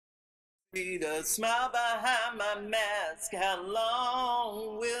Need a smile behind my mask. How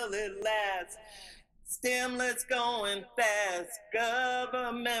long will it last? Stimulus going fast.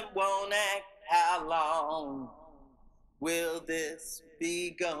 Government won't act. How long will this be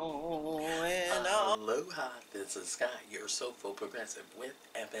going on? Aloha, this is Skye, your soulful progressive with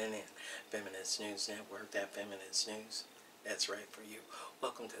FNN-Feminist News Network, that feminist news that's right for you.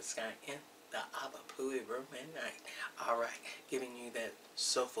 Welcome to Skye in the Abapui room at night. Alright, giving you that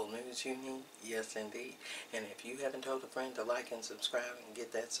soulful news you need, yes indeed. And if you haven't told a friend to like and subscribe and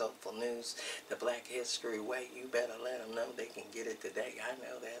get that soulful news the Black History way, you better let them know they can get it today. I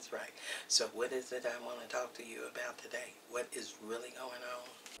know that's right. So what is it I want to talk to you about today? What is really going on?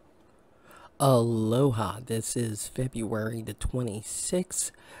 Aloha, this is February the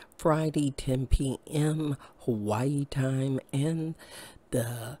 26th, Friday, 10 p.m. Hawaii time, and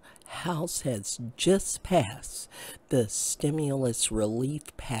the House has just passed the stimulus relief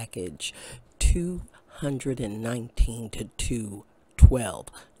package 219 to 212.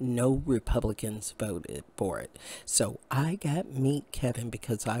 No Republicans voted for it. So I got Meet Kevin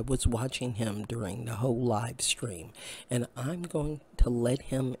because I was watching him during the whole live stream, and I'm going to let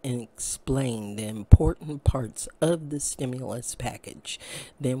him explain the important parts of the stimulus package.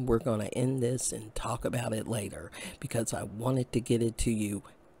 Then we're going to end this and talk about it later because I wanted to get it to you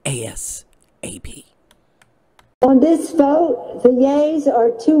ASAP. On this vote, the yeas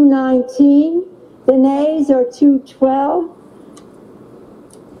are 219, the nays are 212.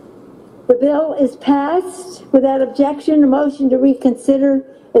 The bill is passed. Without objection, a motion to reconsider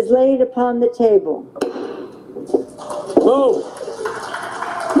is laid upon the table. Vote.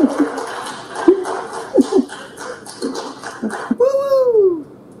 Woo!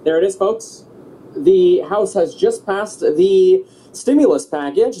 There it is, folks. The House has just passed the stimulus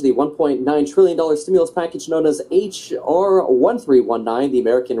package, the $1.9 trillion stimulus package known as H.R. 1319, the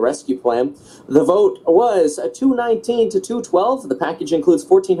American Rescue Plan. The vote was 219 to 212. The package includes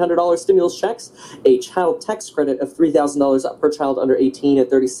 $1,400 stimulus checks, a child tax credit of $3,000 per child under 18, and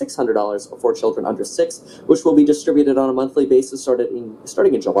 $3,600 for children under 6, which will be distributed on a monthly basis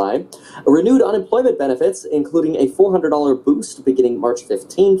starting in July. Renewed unemployment benefits, including a $400 boost beginning March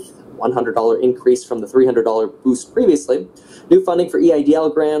 15th, $100 increase from the $300 boost previously. New funding for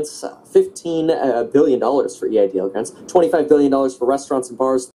EIDL grants, $15 billion for EIDL grants, $25 billion for restaurants and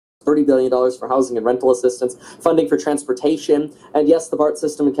bars, $30 billion for housing and rental assistance, funding for transportation, and yes, the BART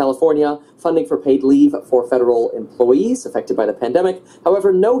system in California, funding for paid leave for federal employees affected by the pandemic.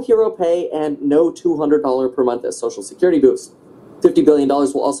 However, no hero pay and no $200 per month as Social Security boost. $50 billion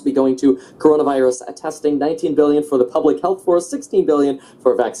will also be going to coronavirus testing, $19 billion for the public health force, $16 billion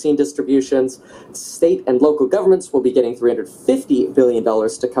for vaccine distributions. State and local governments will be getting $350 billion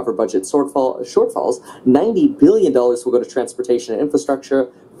to cover budget shortfalls. $90 billion will go to transportation and infrastructure.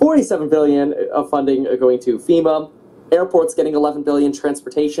 $47 billion of funding going to FEMA. Airports getting $11 billion,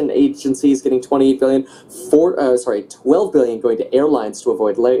 transportation agencies getting $28 billion, $12 billion going to airlines to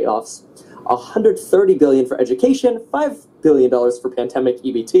avoid layoffs. $130 billion for education, $5 billion for pandemic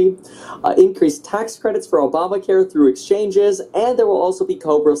EBT, increased tax credits for Obamacare through exchanges, and there will also be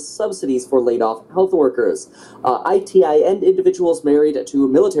COBRA subsidies for laid-off health workers. ITIN individuals married to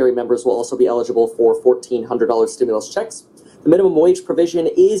military members will also be eligible for $1,400 stimulus checks. The minimum wage provision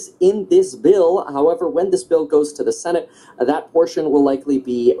is in this bill. However, when this bill goes to the Senate, that portion will likely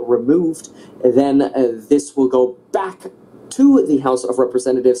be removed. Then this will go back to the House of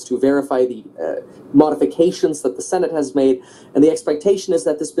Representatives to verify the modifications that the Senate has made, and the expectation is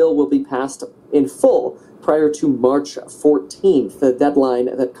that this bill will be passed in full prior to March 14th, the deadline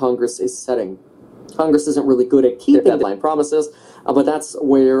that Congress is setting. Congress isn't really good at keeping deadline promises, but that's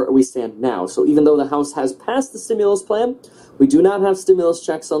where we stand now. So even though the House has passed the stimulus plan, we do not have stimulus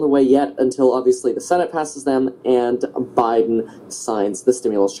checks on the way yet until obviously the Senate passes them and Biden signs the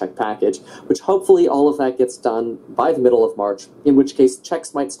stimulus check package, which hopefully all of that gets done by the middle of March, in which case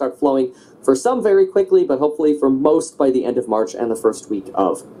checks might start flowing for some very quickly, but hopefully for most by the end of March and the first week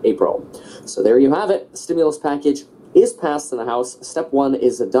of April. So there you have it. The stimulus package is passed in the House. Step 1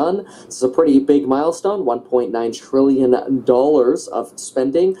 is done. This is a pretty big milestone, $1.9 trillion of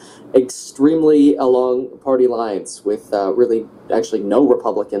spending, extremely along party lines, with really actually no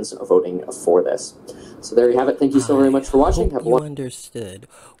Republicans voting for this. So there you have it. Thank you so very much for watching. I hope you understood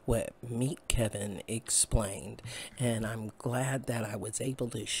what Meet Kevin explained, and I'm glad that I was able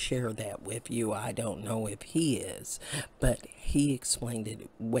to share that with you. I don't know if he is, but he explained it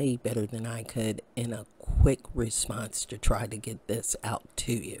way better than I could in a quick response to try to get this out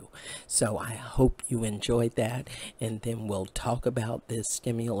to you. So I hope you enjoyed that, and then we'll talk about this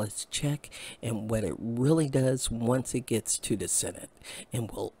stimulus check and what it really does once it gets to the Senate,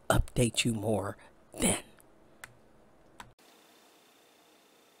 and we'll update you more then.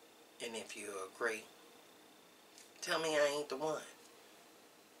 And if you agree, tell me I ain't the one.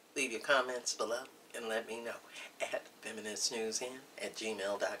 Leave your comments below and let me know at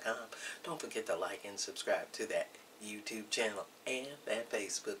FeministNewsN@gmail.com. Don't forget to like and subscribe to that YouTube channel and that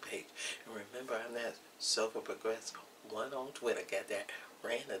Facebook page. And remember, I'm that Soulful Progressive one on Twitter. Got that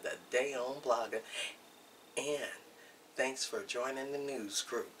rant of the day on Blogger. And thanks for joining the news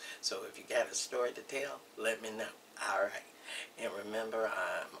crew. So if you got a story to tell, let me know. All right. And remember,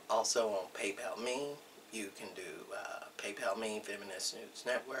 I'm also on PayPal Me. You can do PayPal Me, Feminist News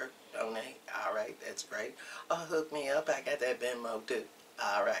Network. Donate. All right, that's great. Or hook me up. I got that Venmo too.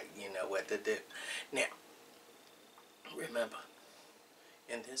 All right, you know what to do. Now, remember,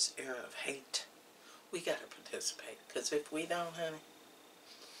 in this era of hate, we got to participate. Because if we don't, honey,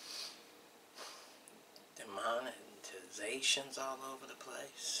 demonetization's all over the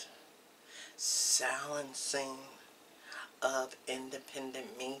place. Silencing of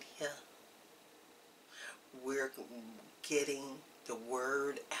independent media. We're getting the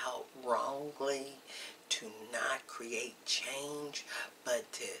word out wrongly to not create change,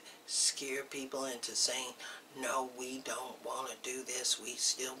 but to scare people into saying, no, we don't want to do this. We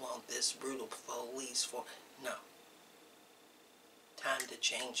still want this brutal police for... No. Time to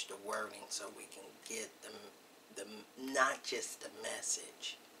change the wording so we can get the not just the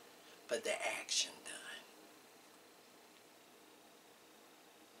message, but the action done.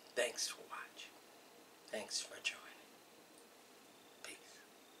 Thanks for watching. Thanks for joining. Peace.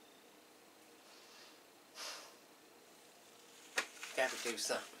 Gotta do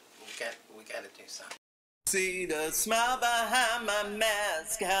something. We gotta do something. See the smile behind my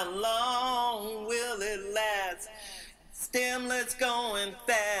mask. How long will it last? Stimulus going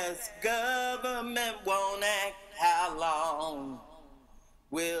fast. Government won't act. How long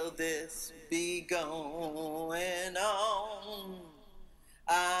will this be going on?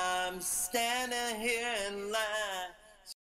 I'm standing here in line.